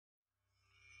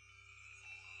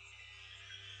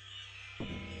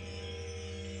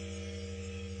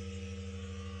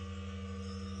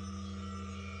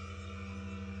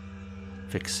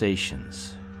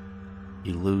Fixations,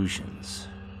 illusions,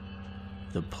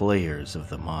 the players of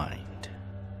the mind,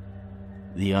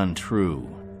 the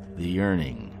untrue, the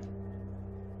yearning,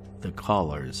 the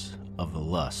callers of the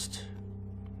lust,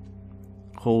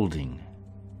 holding,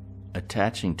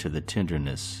 attaching to the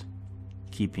tenderness,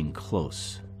 keeping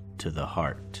close to the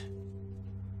heart.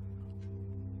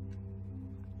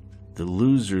 The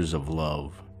losers of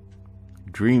love,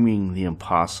 dreaming the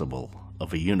impossible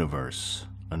of a universe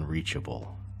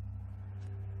unreachable.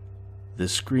 The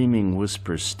screaming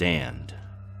whispers stand,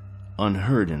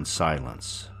 unheard in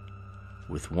silence,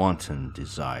 with wanton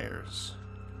desires.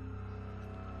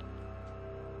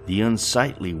 The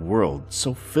unsightly world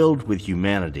so filled with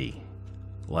humanity,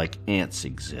 like ants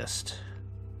exist,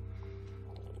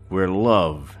 where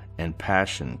love and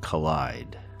passion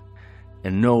collide,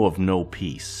 and know of no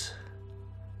peace,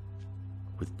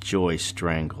 with joy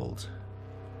strangled,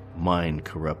 mind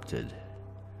corrupted,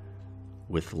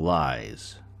 with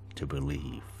lies to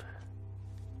believe.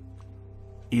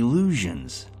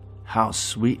 Illusions, how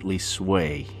sweetly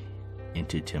sway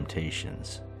into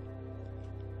temptations.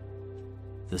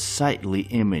 The sightly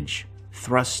image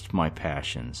thrusts my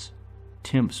passions,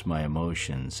 tempts my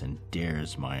emotions, and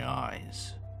dares my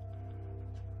eyes,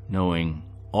 knowing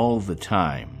all the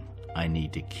time I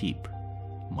need to keep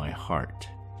my heart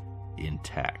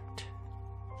intact.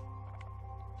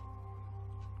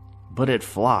 But it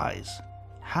flies,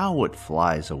 how it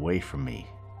flies away from me,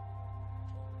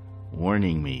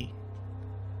 warning me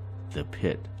the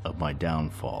pit of my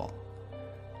downfall,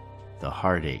 the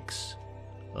heartaches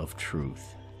of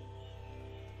truth.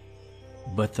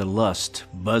 But the lust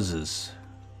buzzes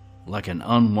like an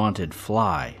unwanted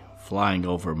fly flying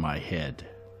over my head,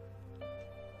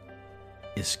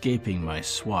 escaping my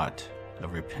swat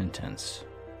of repentance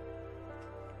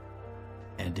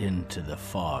and into the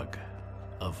fog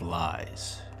of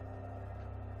lies.